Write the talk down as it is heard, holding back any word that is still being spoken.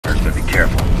But be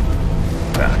careful.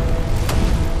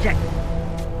 Check.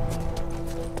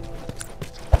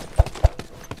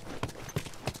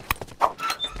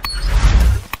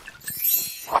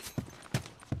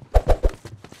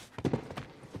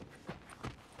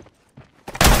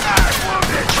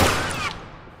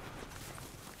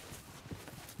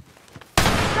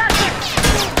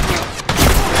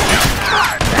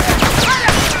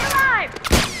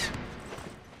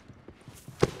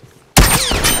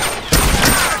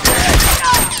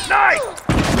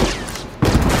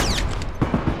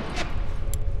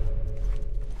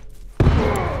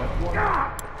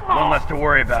 One less to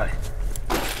worry about.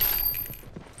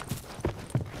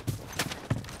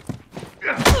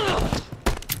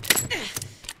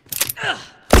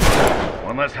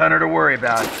 One less hunter to worry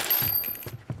about.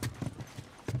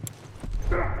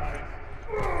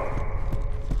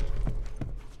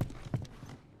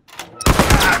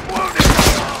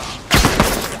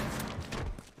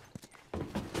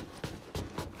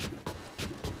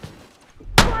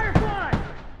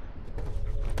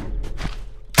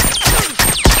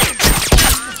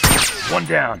 One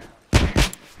down.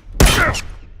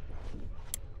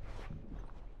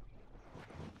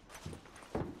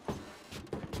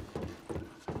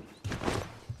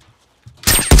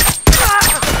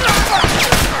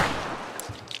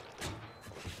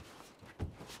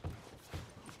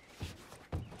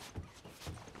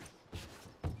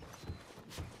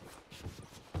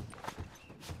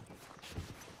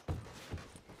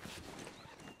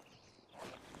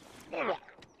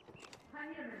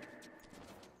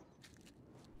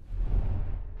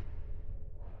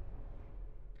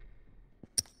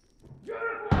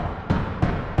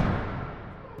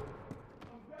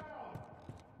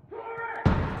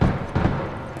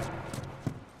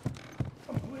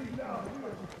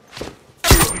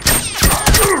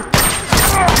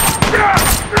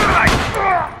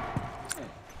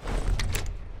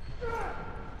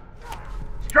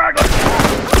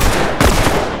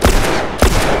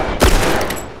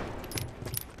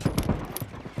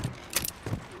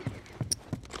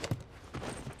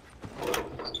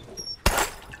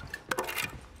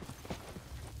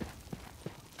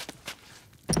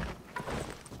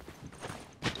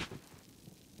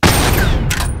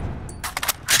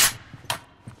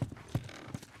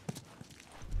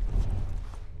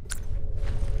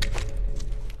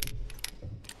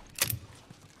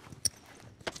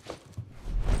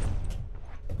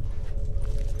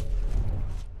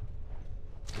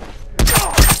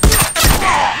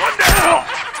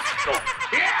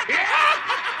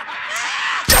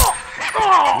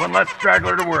 One less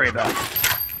straggler to worry about.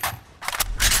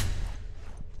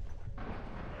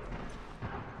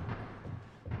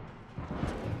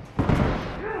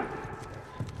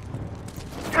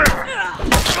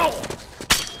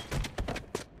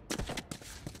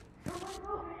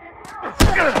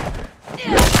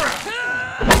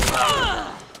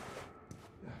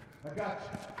 I got you.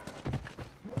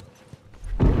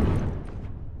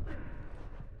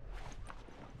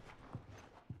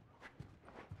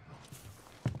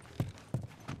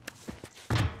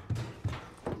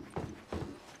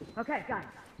 Okay, got it.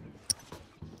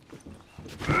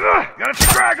 Got a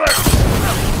straggler!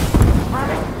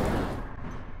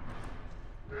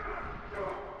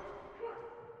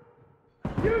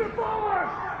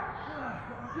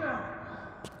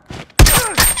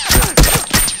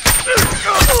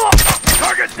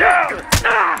 Target down!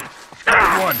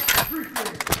 There's one.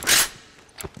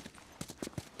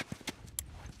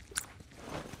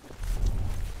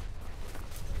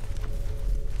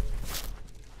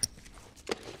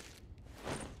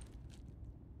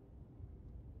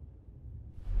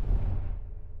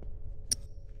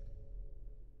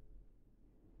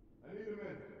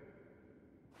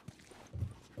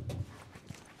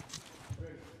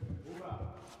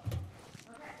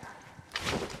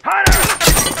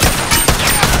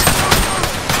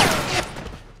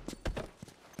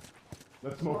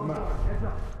 Let's smoke them out.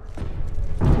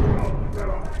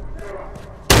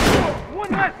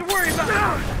 One less to worry about.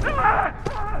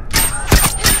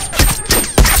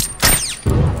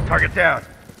 Target down.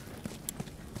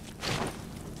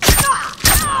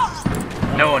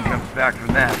 No one comes back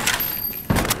from that.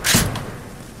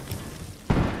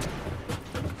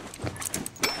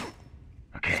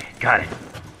 Okay, got it.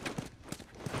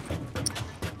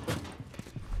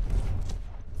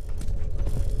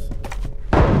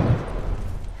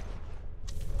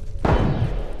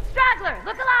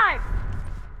 Look alive!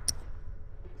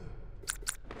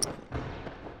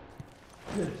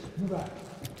 Yes, move out.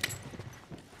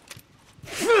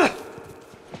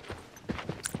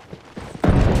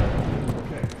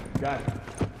 Okay, got it.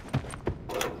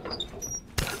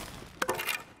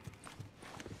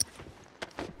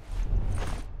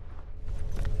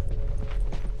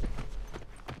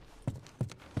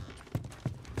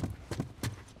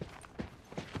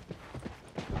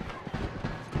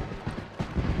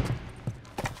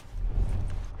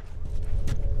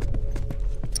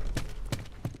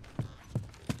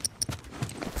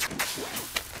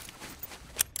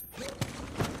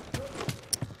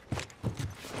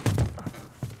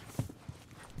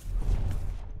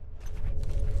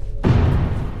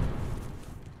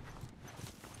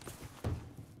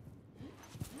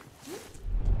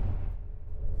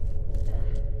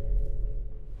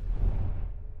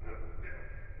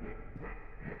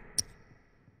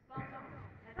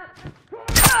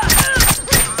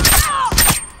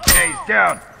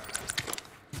 down.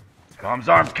 Comms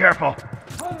armed, careful.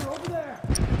 Hunter, over there!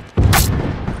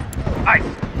 Ice.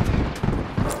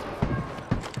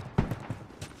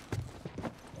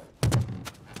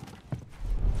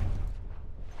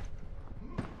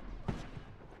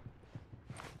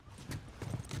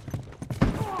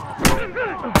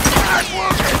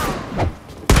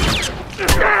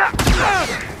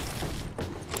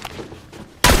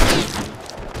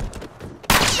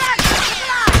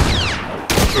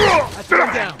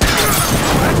 Down.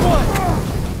 That's one.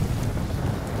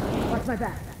 Watch my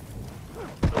back.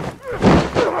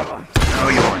 No,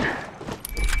 you won't.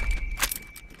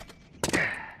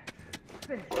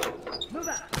 Finish. Move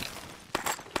out.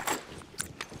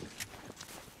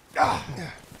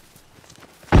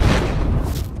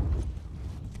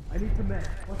 I need some men.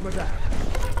 Watch my back.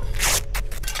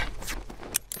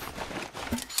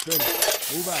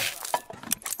 Finish. Move out.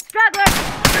 Straggler!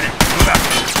 Finish. Move out.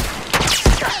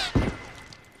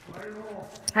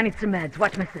 I need some meds.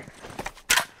 Watch my six.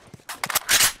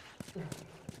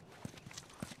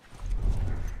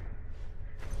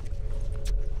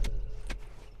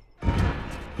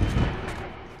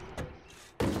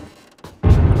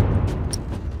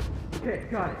 Okay,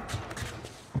 got it.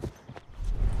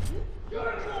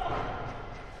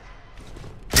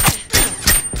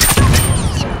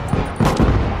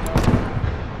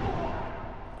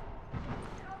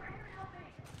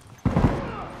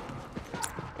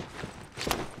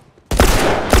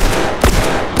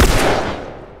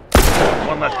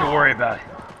 One less to worry about.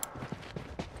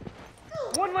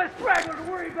 One less straggler to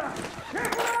worry about.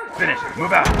 Finished.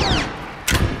 Move out.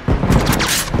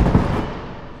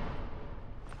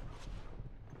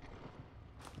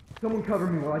 Someone cover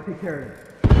me while I take care of this.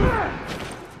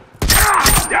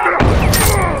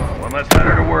 One less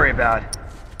hunter to worry about.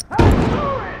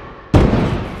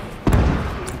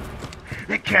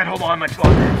 They can't hold on much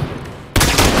longer.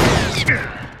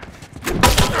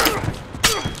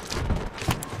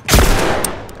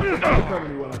 Cover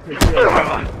me while I take care of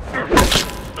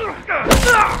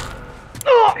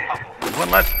One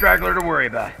less straggler to worry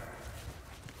about.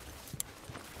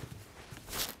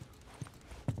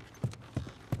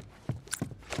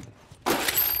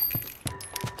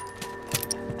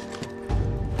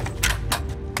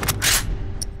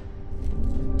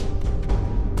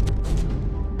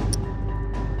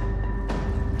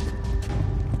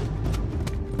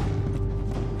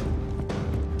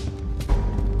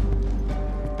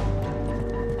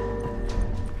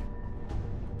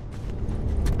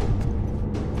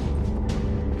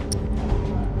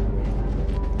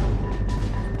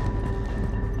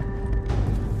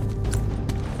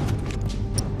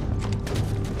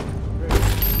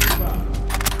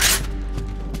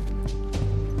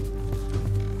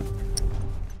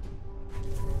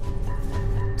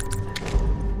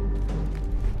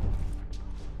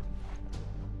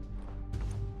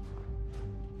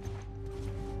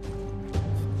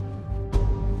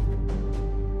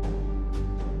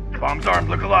 Bombs armed,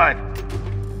 look alive.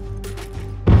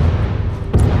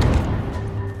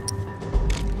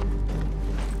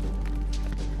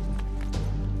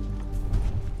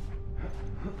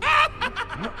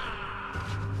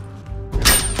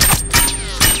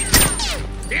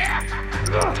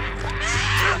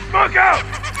 Smoke out!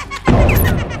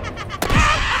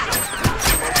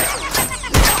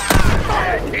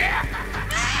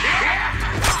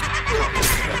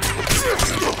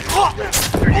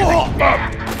 They're using smoke.